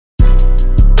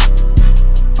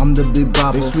I'm the big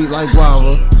bopper. They sweet like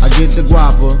guava, I get the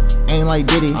guapa. Ain't like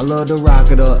Diddy, I love to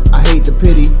rock it up. I hate the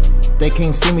pity. They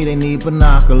can't see me, they need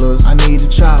binoculars. I need to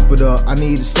chop it up, I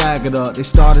need to sag it up. They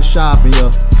started shopping, yeah.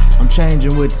 I'm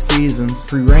changing with the seasons,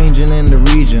 free ranging in the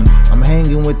region. I'm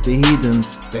hanging with the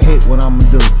heathens, they hate what I'ma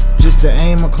do. Just to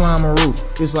aim or climb a roof.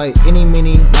 It's like any,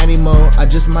 mini, mighty mo, I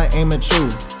just might aim at you.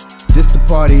 This the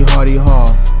party, hardy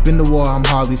hard. Been to war, I'm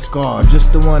hardly scarred.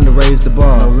 Just the one to raise the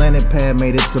bar. No landing pad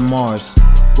made it to Mars.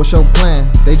 What's your plan?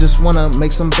 They just wanna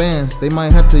make some bands. They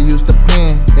might have to use the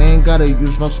pen. They ain't gotta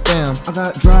use no spam. I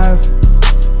got drive,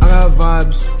 I got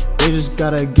vibes. They just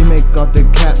got a gimmick off the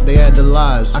cap, they had the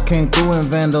lies. I came through and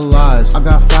vandalized. I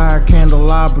got fire,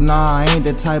 candelabra, nah, I ain't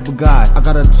that type of guy. I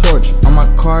got a torch, on my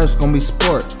car it's gonna be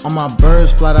sport. On my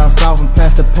birds, fly down south and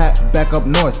pass the pack back up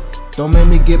north. Don't make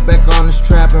me get back on this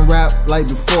trap and rap like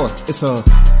before. It's a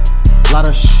lot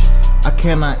of I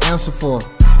cannot answer for.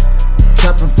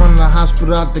 Trap in front of the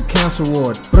hospital out the cancer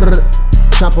ward. Brr.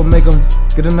 Chopper make them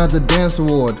get another dance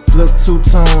award. Flip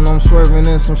two-tone, I'm swerving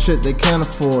in some shit they can't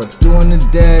afford. Doing the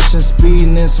dash and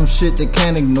speeding in some shit they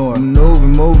can't ignore.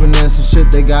 Moving in some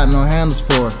shit they got no handles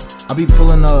for. I be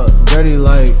pulling up dirty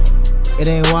like it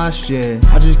ain't washed yet.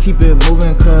 I just keep it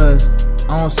moving cause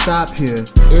I don't stop here.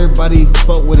 Everybody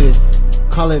fuck with it,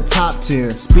 call it top tier.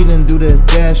 Speeding, do the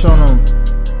dash on them,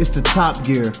 it's the top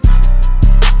gear.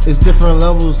 It's different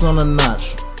levels on the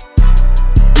notch.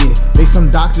 Yeah, they some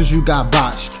doctors you got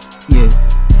botched. Yeah,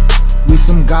 we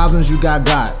some goblins you got.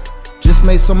 Just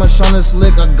made so much on this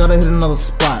lick, I gotta hit another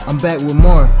spot. I'm back with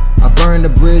more. I burned the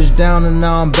bridge down and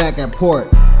now I'm back at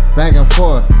port. Back and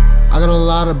forth, I got a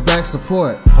lot of back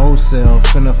support. Wholesale,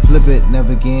 finna flip it,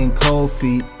 never getting cold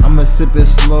feet. I'ma sip it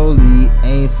slowly,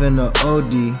 ain't finna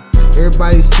OD.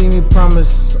 Everybody see me,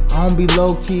 promise I don't be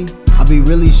low key. I be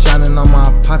really shining on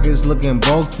my pockets looking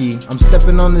bulky. I'm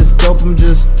stepping on this dope, I'm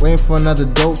just waiting for another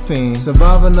dope fiend.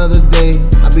 Survive another day,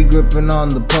 I be gripping on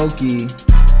the pokey.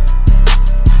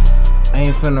 I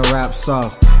ain't finna rap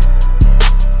soft,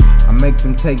 I make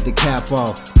them take the cap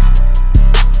off.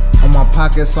 On my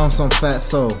pockets on some fat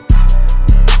soul.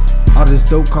 All this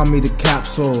dope call me the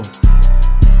capsule.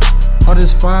 All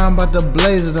this fire I'm about to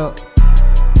blaze it up.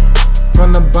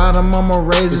 From the bottom I'ma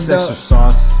raise it up. Extra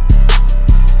sauce,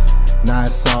 now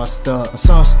it's sauced up. I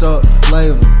sauced up the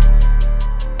flavor.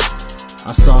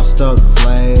 I sauced up the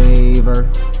flavor.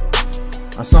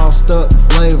 I sauced up the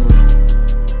flavor.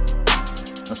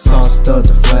 I sauced up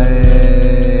the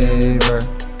flavor.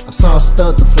 I sauced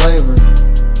up the flavor.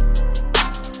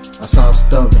 I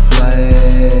sauced up the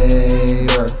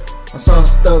flavor. I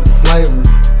sauced up the flavor.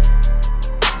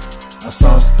 I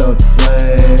sauced up the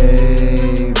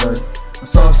flavor. I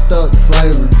sauced up the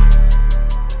flavor.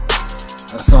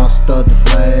 I sauced up the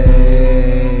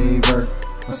flavor.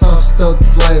 I sauced up the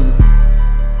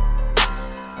flavor.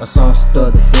 I sauced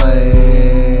up the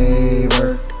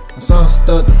flavor. I sauced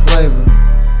up the flavor.